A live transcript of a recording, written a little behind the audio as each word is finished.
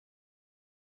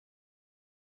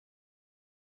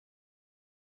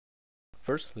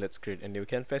First, let's create a new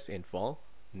canvas in File,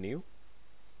 New,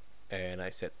 and I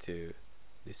set to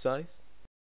the size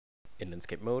in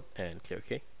landscape mode and click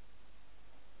OK.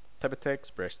 Type a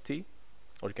text, press T,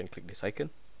 or you can click this icon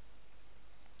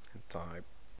and type,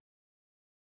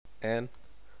 and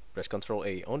press Ctrl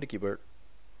A on the keyboard.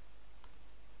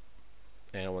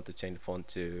 And I want to change the font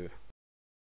to,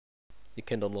 you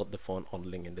can download the font on the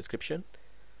link in description.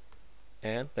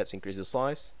 And let's increase the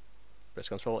size, press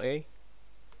Ctrl A,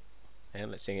 and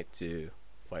let's change it to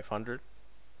 500,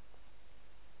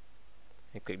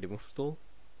 and click the move tool,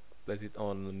 place it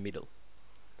on the middle.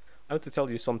 I want to tell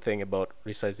you something about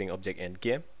resizing object in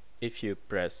GIMP. If you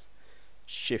press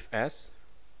Shift S,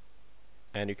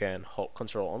 and you can hold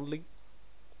Ctrl only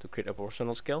to create a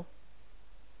proportional scale,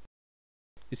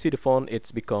 you see the font,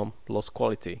 it's become lost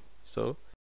quality. So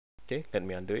okay, let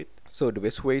me undo it. So the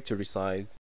best way to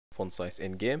resize font size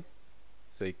in GIMP,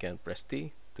 so you can press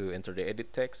T to enter the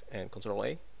edit text and Ctrl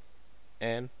A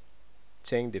and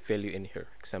change the value in here,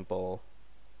 example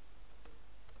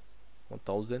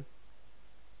 1000,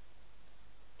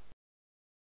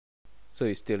 so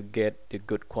you still get the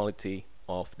good quality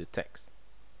of the text.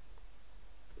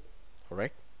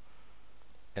 Alright,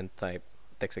 and type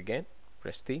text again,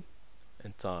 press T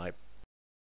and type,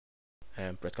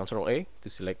 and press Ctrl A to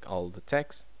select all the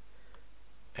text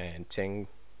and change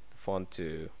the font to,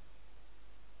 you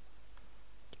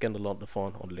can download the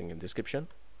font on the link in the description,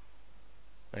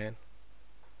 and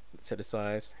set the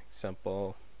size,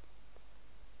 example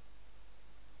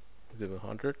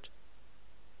 700,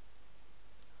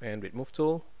 and with move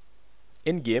tool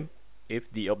in GIMP,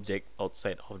 if the object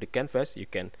outside of the canvas, you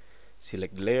can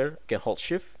select the layer, you can hold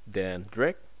shift then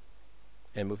drag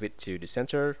and move it to the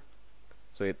center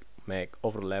so it make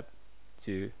overlap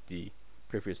to the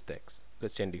previous text.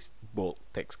 Let's change this bold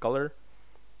text color,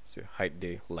 so hide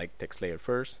the light text layer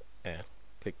first and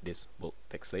click this bold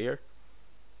text layer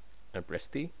and press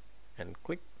T and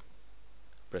click,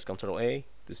 press Ctrl A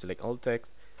to select all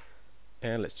text,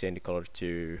 and let's change the color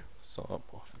to some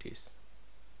of this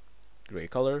gray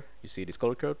color. You see this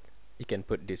color code, you can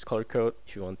put this color code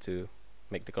if you want to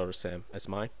make the color same as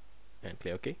mine, and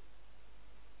click OK.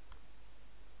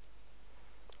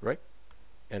 Right,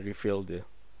 and refill the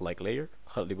light layer,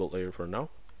 hide the bold layer for now,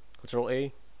 Ctrl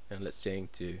A, and let's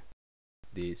change to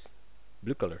this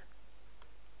blue color,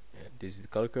 and this is the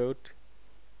color code,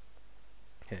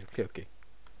 and click OK,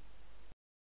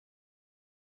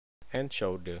 and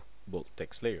show the bold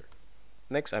text layer.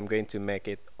 Next, I'm going to make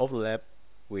it overlap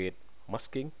with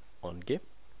masking on GIMP.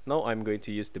 Now I'm going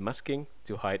to use the masking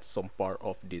to hide some part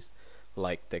of this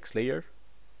light text layer.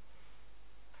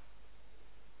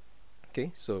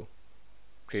 Okay, so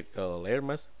create a layer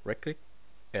mask, right click,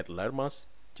 add layer mask,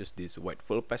 just this white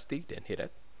full opacity, then hit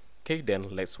it. Okay,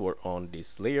 then let's work on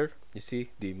this layer. You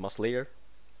see the mask layer,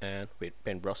 and with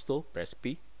paintbrush tool, press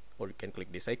P, or you can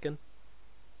click this icon.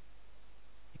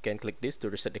 You can click this to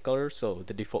reset the color, so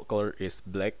the default color is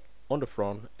black on the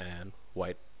front and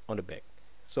white on the back.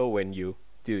 So when you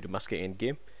do the masking in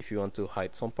GIMP, if you want to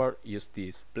hide some part, use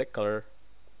this black color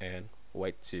and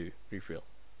white to refill.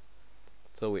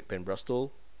 So with paintbrush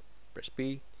tool, press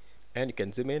P, and you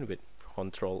can zoom in with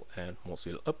Ctrl and mouse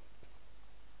wheel up.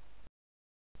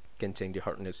 You can change the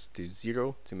hardness to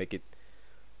 0 to make it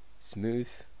smooth.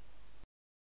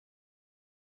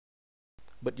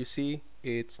 But you see,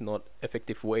 it's not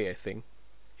effective way, I think,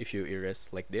 if you erase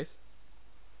like this.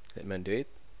 Let me undo it.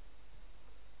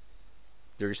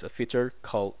 There is a feature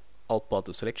called Alt Path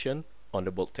to Selection on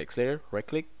the bold text layer. Right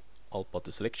click, Alt Path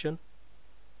to Selection,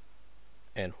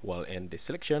 and while in the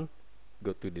selection,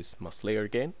 go to this mask layer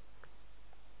again,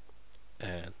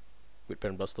 and with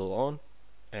paintbrush tool on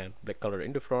and black color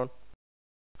in the front,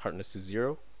 hardness to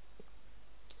 0,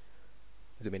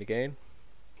 zoom in again.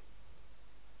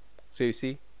 So you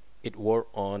see, it worked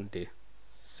on the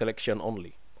selection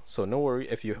only, so no worry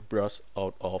if you brush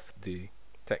out of the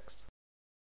text.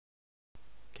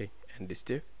 Okay, and this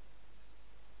too.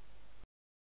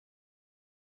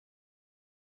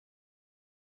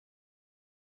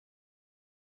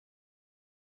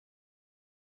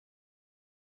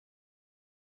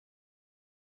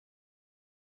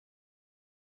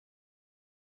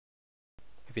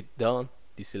 If it's done,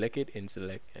 deselect it and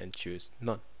select and choose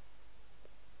none.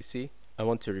 You see, I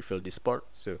want to refill this part,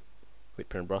 so with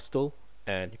paintbrush tool,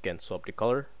 and you can swap the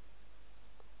color.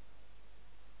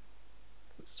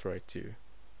 Let's try to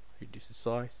reduce the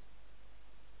size,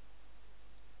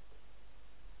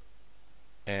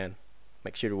 and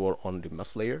make sure you work on the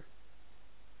mask layer.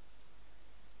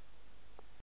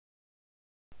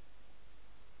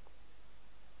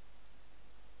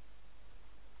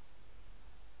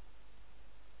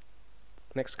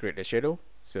 Next, create a shadow.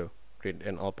 So create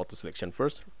an all auto selection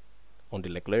first. On the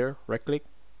leg layer, right click,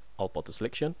 all auto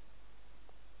selection,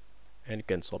 and you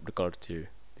can swap the color to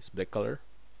this black color.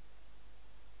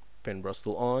 Pen brush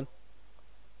tool on,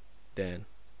 then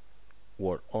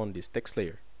work on this text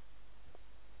layer,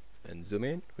 and zoom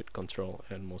in with Control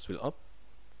and mouse wheel up,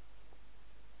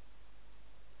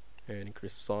 and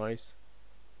increase size,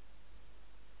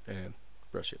 and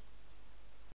brush it.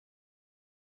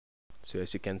 So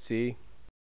as you can see,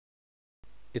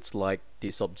 it's like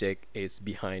this object is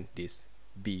behind this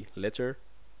B letter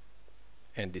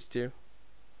and this two.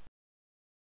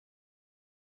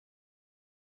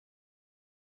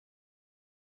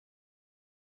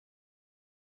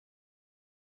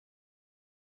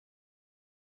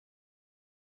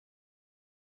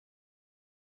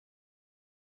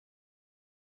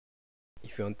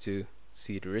 If you want to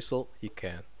see the result, you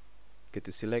can go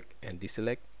to select and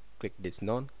deselect, click this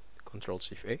none, Control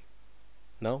Shift A.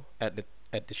 Now add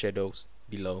the shadows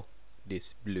below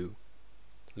this blue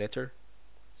letter.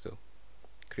 So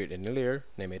create a new layer,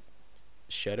 name it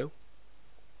shadow.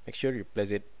 Make sure you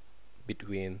place it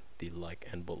between the light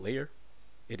and bold layer.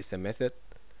 It is a method.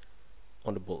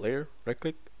 On the bold layer, right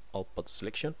click, all auto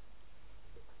selection,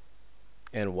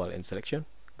 and while in selection,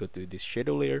 go to this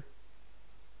shadow layer,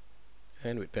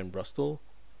 and with pen brush tool,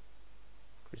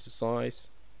 increase the size,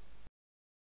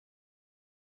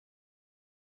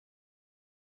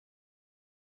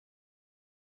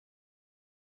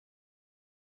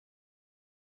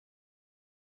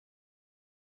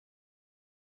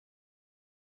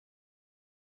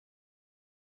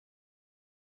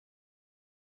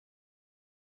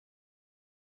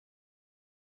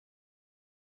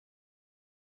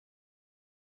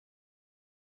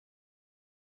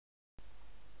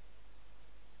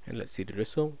 and let's see the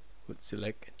result. Let's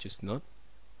select and choose none.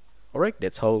 Alright,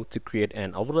 that's how to create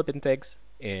an overlapping text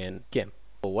in GIMP.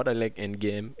 What I like in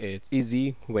GIMP, it's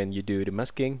easy when you do the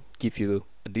masking, give you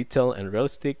a detail and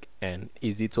realistic, and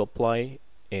easy to apply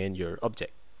in your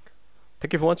object.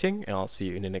 Thank you for watching, and I'll see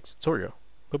you in the next tutorial.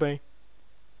 Bye bye.